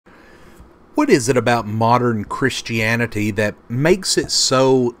What is it about modern Christianity that makes it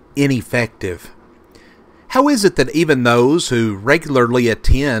so ineffective? How is it that even those who regularly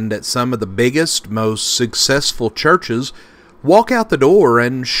attend at some of the biggest, most successful churches walk out the door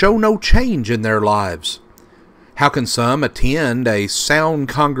and show no change in their lives? How can some attend a sound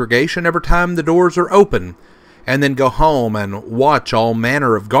congregation every time the doors are open, and then go home and watch all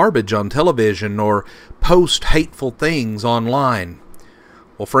manner of garbage on television or post hateful things online?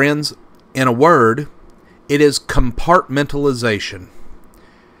 Well, friends, in a word, it is compartmentalization.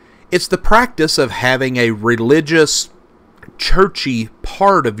 It's the practice of having a religious, churchy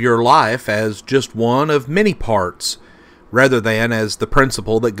part of your life as just one of many parts, rather than as the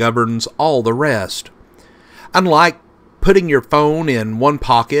principle that governs all the rest. Unlike putting your phone in one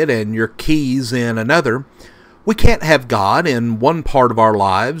pocket and your keys in another, we can't have God in one part of our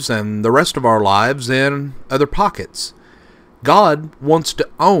lives and the rest of our lives in other pockets. God wants to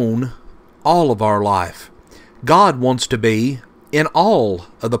own all of our life. God wants to be in all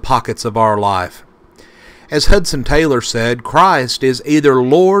of the pockets of our life. As Hudson Taylor said, Christ is either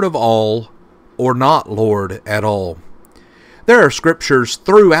Lord of all or not Lord at all. There are scriptures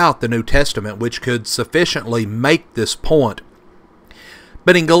throughout the New Testament which could sufficiently make this point.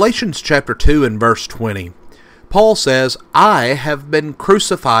 But in Galatians chapter 2 and verse 20, Paul says, I have been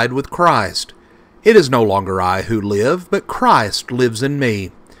crucified with Christ. It is no longer I who live, but Christ lives in me.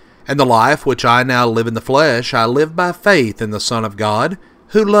 And the life which I now live in the flesh, I live by faith in the Son of God,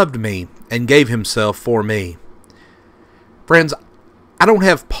 who loved me and gave himself for me. Friends, I don't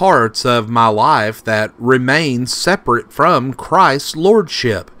have parts of my life that remain separate from Christ's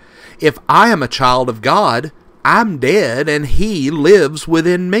lordship. If I am a child of God, I'm dead and he lives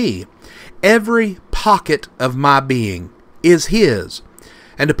within me. Every pocket of my being is his.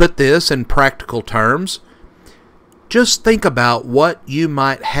 And to put this in practical terms, just think about what you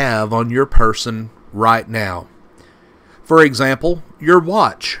might have on your person right now. For example, your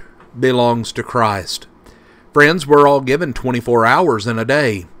watch belongs to Christ. Friends, we're all given 24 hours in a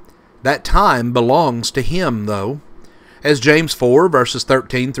day. That time belongs to him, though. As James 4, verses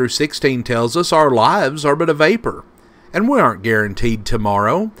 13 through 16 tells us, our lives are but a vapor, and we aren't guaranteed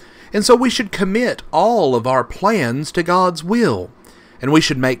tomorrow, and so we should commit all of our plans to God's will. And we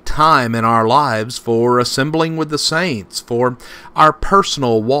should make time in our lives for assembling with the saints, for our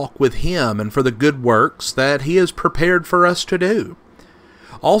personal walk with him, and for the good works that he has prepared for us to do.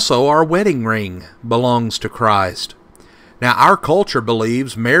 Also, our wedding ring belongs to Christ. Now, our culture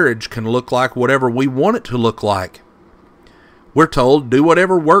believes marriage can look like whatever we want it to look like. We're told, do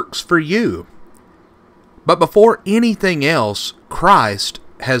whatever works for you. But before anything else, Christ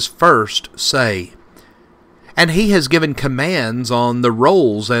has first say. And he has given commands on the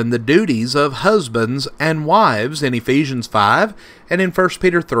roles and the duties of husbands and wives in Ephesians 5 and in 1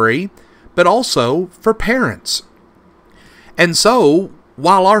 Peter 3, but also for parents. And so,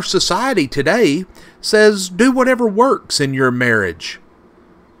 while our society today says do whatever works in your marriage,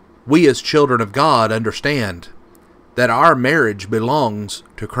 we as children of God understand that our marriage belongs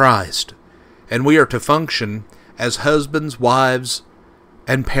to Christ, and we are to function as husbands, wives,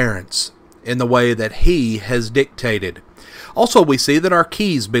 and parents in the way that he has dictated. Also, we see that our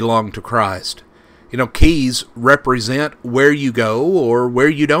keys belong to Christ. You know, keys represent where you go or where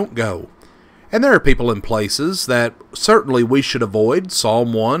you don't go. And there are people in places that certainly we should avoid.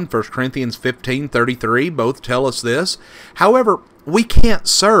 Psalm 1, 1 Corinthians 15:33 both tell us this. However, we can't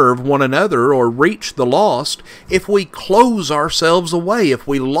serve one another or reach the lost if we close ourselves away, if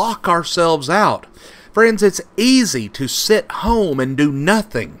we lock ourselves out. Friends, it's easy to sit home and do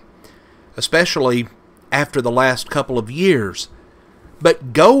nothing, especially after the last couple of years.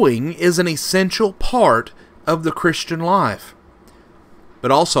 But going is an essential part of the Christian life. But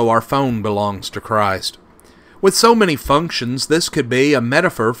also our phone belongs to Christ. With so many functions, this could be a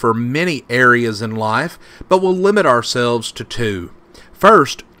metaphor for many areas in life, but we'll limit ourselves to two.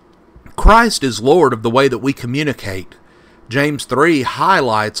 First, Christ is Lord of the way that we communicate. James 3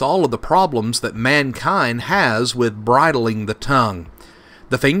 highlights all of the problems that mankind has with bridling the tongue.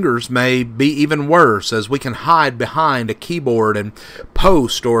 The fingers may be even worse, as we can hide behind a keyboard and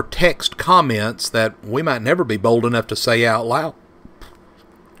post or text comments that we might never be bold enough to say out loud.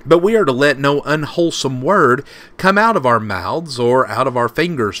 But we are to let no unwholesome word come out of our mouths, or out of our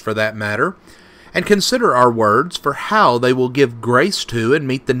fingers for that matter, and consider our words for how they will give grace to and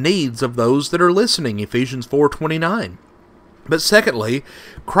meet the needs of those that are listening, Ephesians 4:29. But secondly,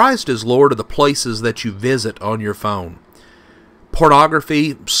 Christ is Lord of the places that you visit on your phone.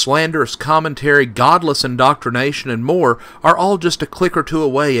 Pornography, slanderous commentary, godless indoctrination, and more are all just a click or two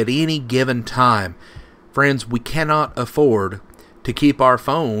away at any given time. Friends, we cannot afford to keep our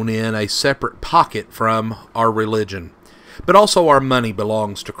phone in a separate pocket from our religion. But also our money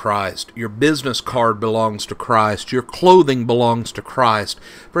belongs to Christ. Your business card belongs to Christ. Your clothing belongs to Christ.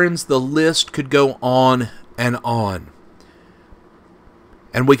 Friends, the list could go on and on.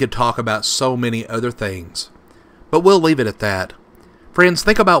 And we could talk about so many other things. But we'll leave it at that. Friends,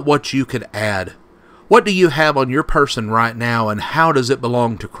 think about what you could add. What do you have on your person right now, and how does it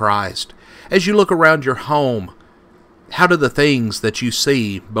belong to Christ? As you look around your home, how do the things that you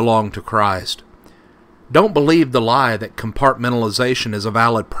see belong to Christ? Don't believe the lie that compartmentalization is a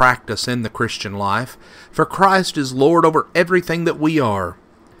valid practice in the Christian life, for Christ is Lord over everything that we are.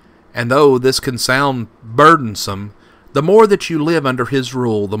 And though this can sound burdensome, the more that you live under His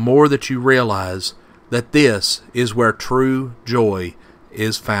rule, the more that you realize that this is where true joy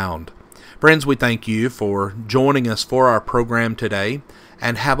is found. Friends, we thank you for joining us for our program today,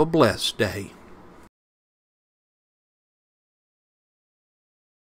 and have a blessed day.